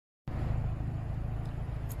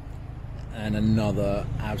And another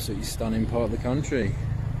absolutely stunning part of the country,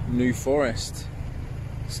 New Forest.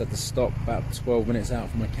 Just had to stop about 12 minutes out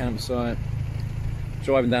from my campsite.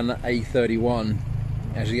 Driving down the A31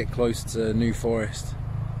 as you get close to New Forest,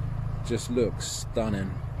 just looks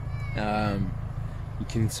stunning. You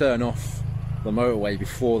can turn off the motorway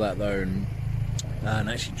before that though, and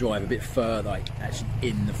actually drive a bit further, like actually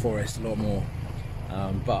in the forest a lot more.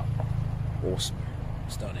 But awesome,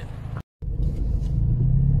 stunning.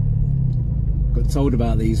 Got told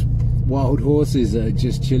about these wild horses that are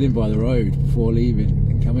just chilling by the road before leaving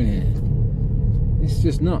and coming here. It's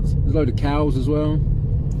just nuts. There's a load of cows as well.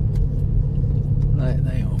 Like,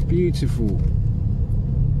 they are beautiful.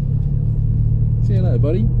 See you later,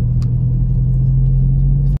 buddy.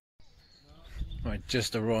 I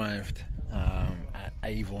just arrived at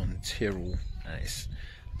Avon Tyrrell, and it's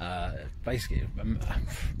basically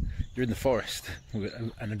you're in the forest,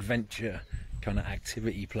 an adventure kind of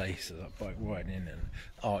activity place, like bike riding and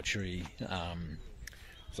archery.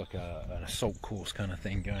 It's like an assault course kind of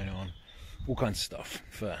thing going on, all kinds of stuff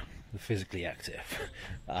for the physically active.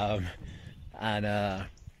 And I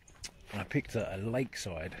picked a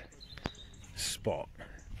lakeside spot,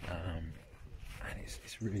 and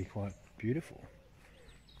it's really quite beautiful.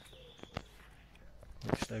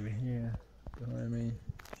 Just over here behind me.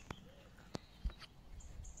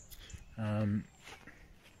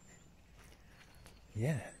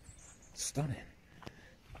 Yeah, stunning.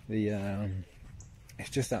 It's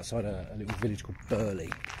just outside a little village called Burley.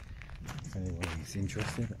 If anybody's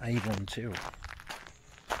interested, Avon Tyrrell.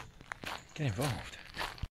 Get involved.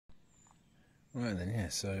 Right then, yeah.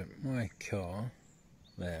 So my car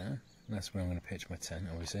there. That's where I'm going to pitch my tent,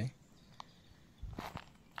 obviously.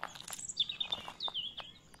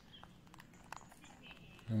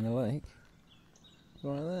 And the lake,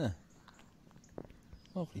 right there.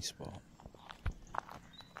 Lovely spot.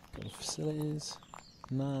 Got the facilities,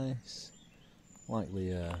 nice. Like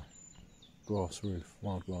the grass roof,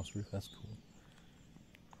 wild grass roof, that's cool.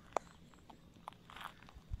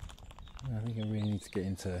 I think I really need to get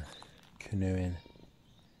into canoeing.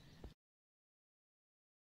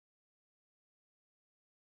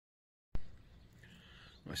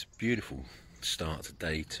 Well, it's a beautiful start to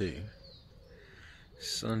day 2.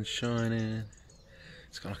 Sun shining,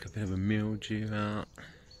 it's got like a bit of a mildew out.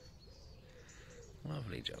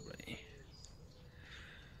 Lovely jubbly.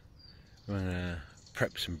 I'm gonna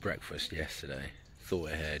prep some breakfast yesterday,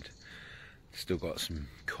 thought ahead. Still got some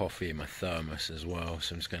coffee in my thermos as well,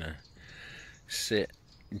 so I'm just gonna sit,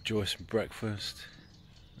 enjoy some breakfast.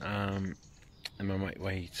 I'm on my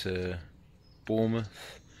way to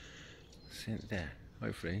Bournemouth. Sit there,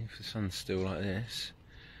 hopefully, if the sun's still like this.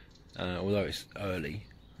 Although it's early,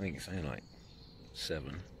 I think it's only like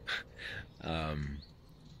 7.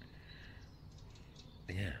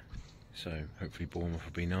 Yeah, so hopefully Bournemouth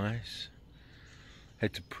will be nice.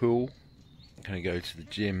 Head to Poole, kind of go to the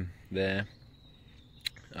gym there,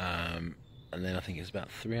 and then I think it's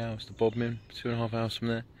about 3 hours to Bodmin, 2.5 hours from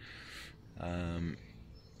there.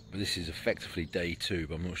 But this is effectively day 2,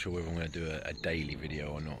 but I'm not sure whether I'm going to do a daily video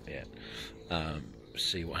or not yet.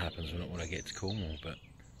 See what happens when I get to Cornwall, but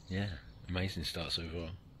yeah, amazing start so far.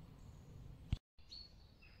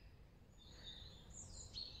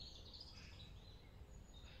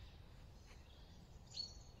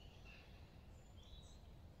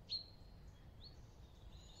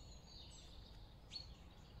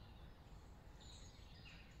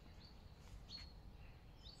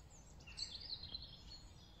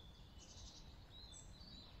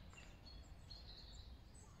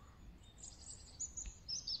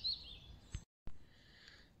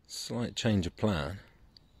 Slight change of plan.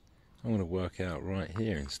 I'm going to work out right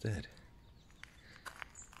here instead.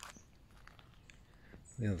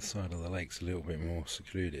 The other side of the lake's a little bit more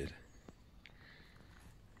secluded.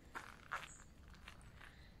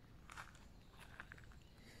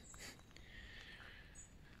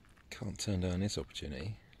 Can't turn down this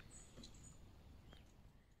opportunity.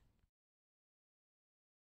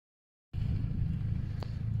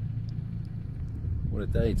 What a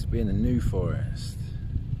day to be in the New Forest.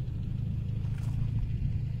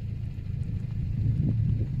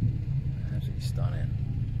 Absolutely stunning.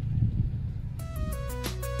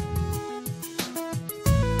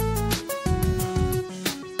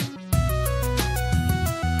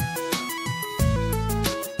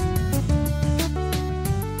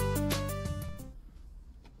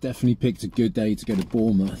 Definitely picked a good day to go to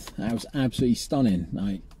Bournemouth. That was absolutely stunning.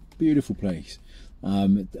 Like, beautiful place.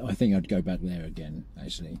 I think I'd go back there again,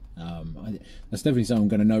 actually. That's definitely something I'm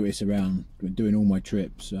going to notice around doing all my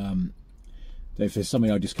trips. There But if there's something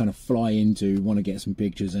I just kind of fly into, want to get some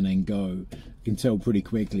pictures and then go, I can tell pretty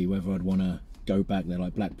quickly whether I'd want to go back there.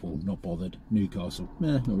 Like Blackpool, not bothered. Newcastle,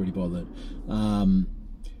 not really bothered.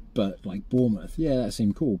 But like Bournemouth, yeah, that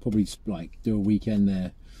seemed cool. Probably like do a weekend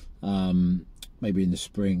there, maybe in the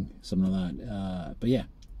spring, something like that. But yeah,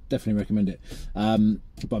 definitely recommend it.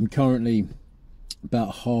 But I'm currently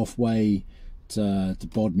about halfway to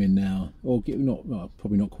Bodmin now, or not, well,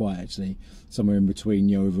 probably not quite actually, somewhere in between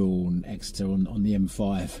Yeovil and Exeter on the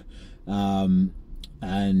M5.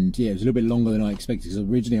 And yeah, it was a little bit longer than I expected, because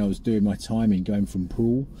originally I was doing my timing going from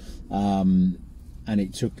Poole, and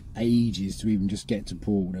it took ages to even just get to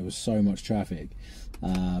Poole. There was so much traffic,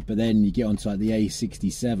 but then you get onto like the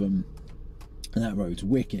A67, and that road's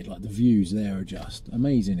wicked. Like the views there are just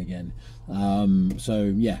amazing again. So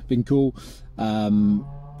yeah, been cool.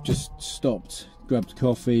 Just stopped, grabbed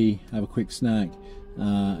coffee, have a quick snack,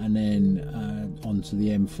 and then onto the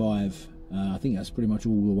M5. I think that's pretty much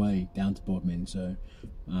all the way down to Bodmin. So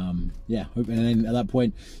yeah, and then at that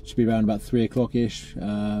point should be around about 3 o'clock ish.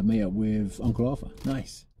 Meet up with Uncle Arthur.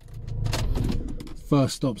 Nice.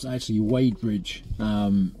 First stop's actually Wadebridge.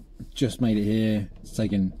 Just made it here. It's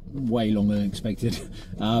taken way longer than expected.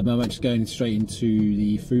 I'm actually going straight into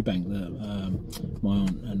the food bank that my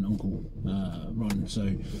aunt and uncle run. So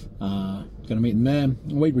going to meet them there.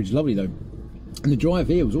 Wadebridge is lovely though, and the drive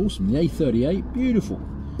here was awesome. The A38, beautiful,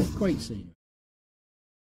 great scene.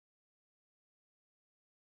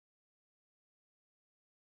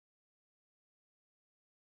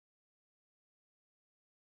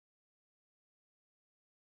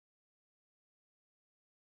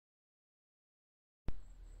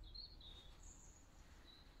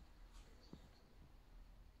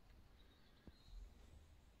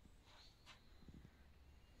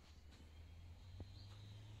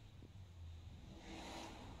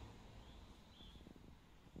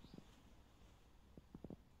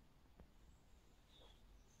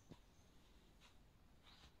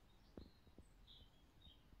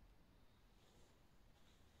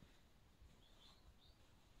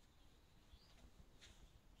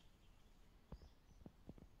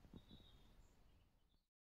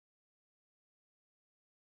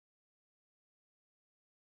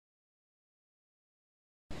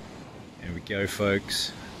 Here we go,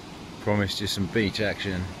 folks. Promised you some beach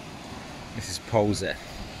action. This is Polesette.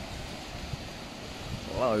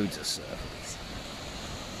 Loads of surfers.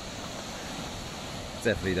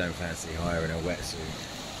 Definitely don't fancy hiring a wetsuit,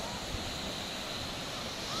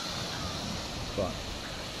 but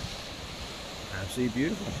absolutely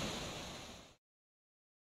beautiful.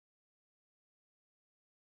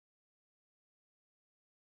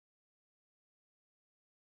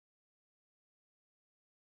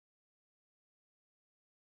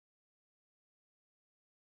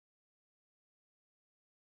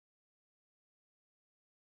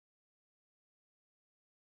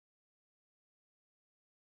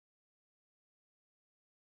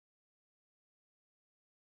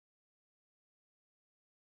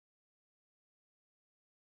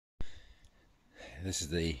 This is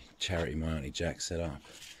the charity my Auntie Jack set up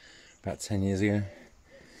about 10 years ago.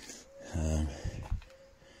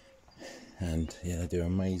 And yeah, they do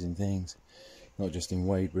amazing things, not just in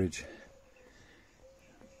Wadebridge,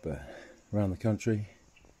 but around the country.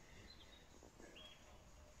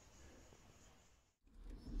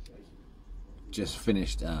 Just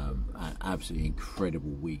finished an absolutely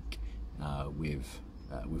incredible week with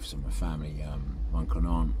some of my family, my uncle and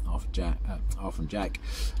aunt, Arthur and Jack,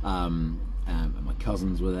 and my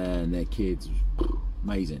cousins were there and their kids.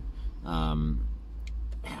 Amazing.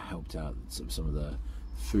 Helped out some of the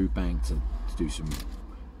food bank to do some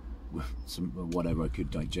whatever I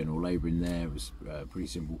could, like general labour in there. It was pretty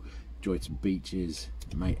simple. Enjoyed some beaches,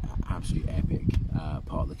 mate, absolutely epic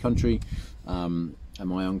part of the country. And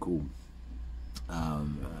my uncle,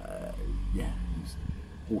 yeah, he's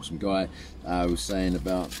an awesome guy. I was saying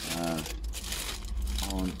about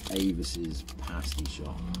Aunt Avis's pasty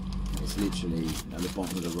shop. It's literally at the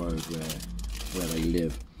bottom of the road where they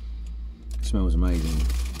live. It smells amazing.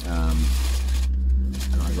 And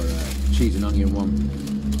I got a cheese and onion one.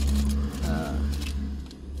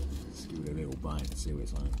 Let's give it a little bite and see what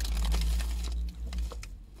it's like.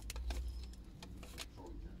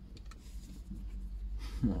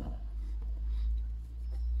 Oh.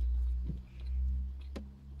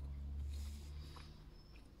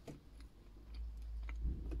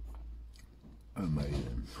 Amazing.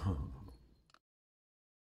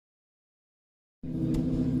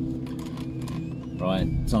 Right,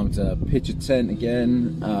 time to pitch a tent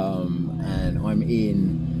again, and I'm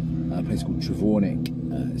in a place called Trevornick.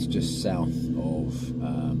 It's just south of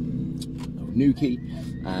Newquay,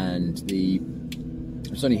 and the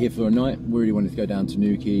was only here for a night. We really wanted to go down to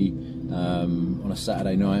Newquay on a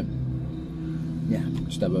Saturday night. Yeah,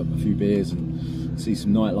 just have a few beers and see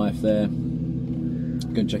some nightlife there.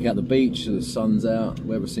 Going to check out the beach, so the sun's out, the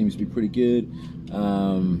weather seems to be pretty good.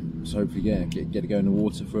 So hopefully, yeah, get to go in the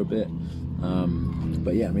water for a bit.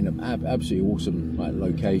 But yeah, I mean, absolutely awesome like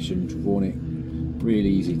location, Trevornick, really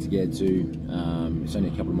easy to get to. It's only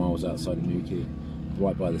a couple of miles outside of Newquay,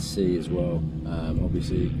 right by the sea as well,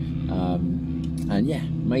 obviously. And yeah,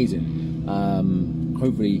 amazing.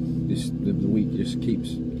 Hopefully, the week just keeps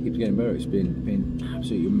getting better. It's been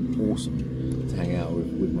absolutely awesome to hang out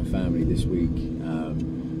with my family this week.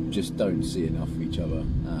 Just don't see enough of each other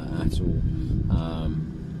at all.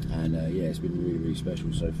 And yeah, it's been really, really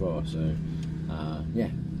special so far. So yeah,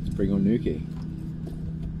 let's bring on Newquay.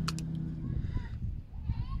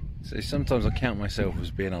 So sometimes I count myself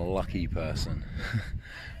as being a lucky person,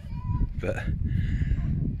 but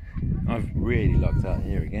I've really lucked out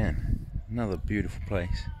here again. Another beautiful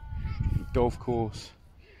place. Golf course.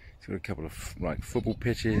 It's got a couple of like football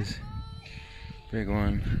pitches. Big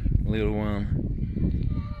one, little one.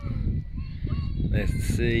 There's the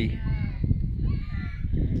sea.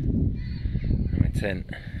 And my tent.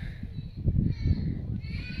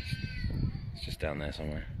 It's just down there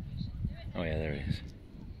somewhere. Oh yeah, there it is.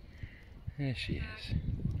 There she is.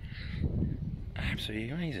 Absolutely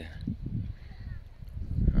amazing.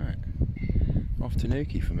 Alright, off to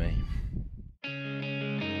Newquay for me.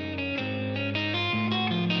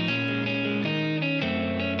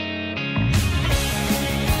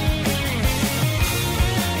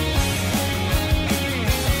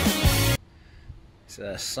 It's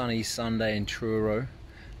a sunny Sunday in Truro.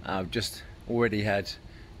 I've just already had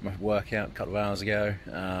my workout a couple of hours ago.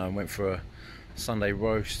 Went for a Sunday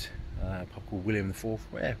roast. A pub called William IV.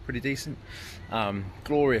 Yeah, pretty decent.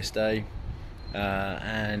 Glorious day.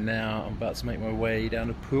 And now I'm about to make my way down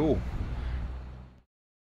to Poole.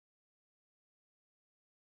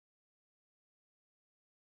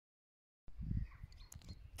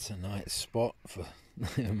 It's a nice spot for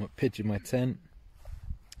pitching my tent.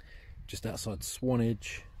 Just outside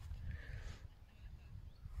Swanage.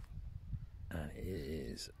 And it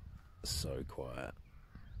is so quiet.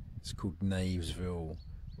 It's called Knavesville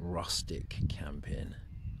Rustic Camping.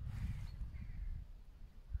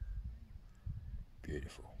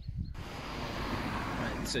 Beautiful.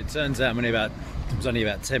 Right, so it turns out I was only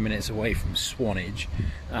about 10 minutes away from Swanage,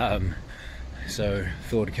 so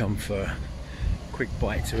thought I'd come for a quick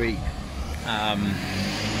bite to eat.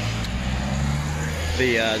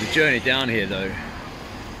 The journey down here though,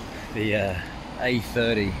 the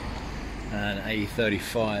A30 and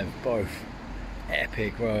A35, both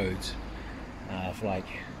epic roads, for like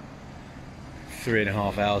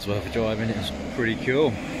 3.5 hours worth of driving. It was pretty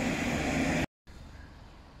cool.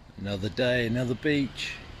 Another day, another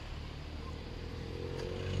beach.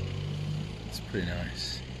 It's pretty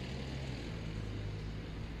nice.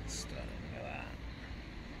 Stunning, look at that.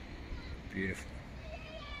 Beautiful.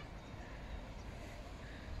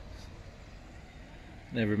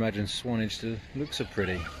 Never imagined Swanage to look so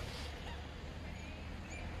pretty.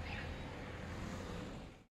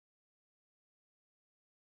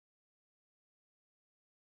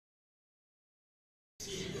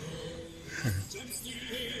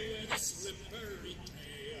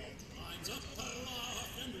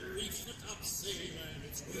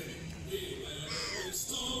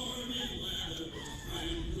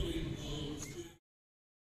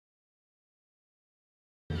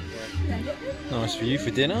 Nice for you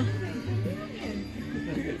for dinner.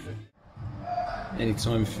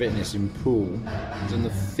 Anytime Fitness in Poole is on the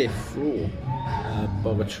 5th floor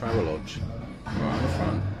above a Travelodge right in the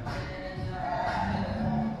front.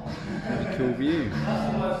 Pretty cool view.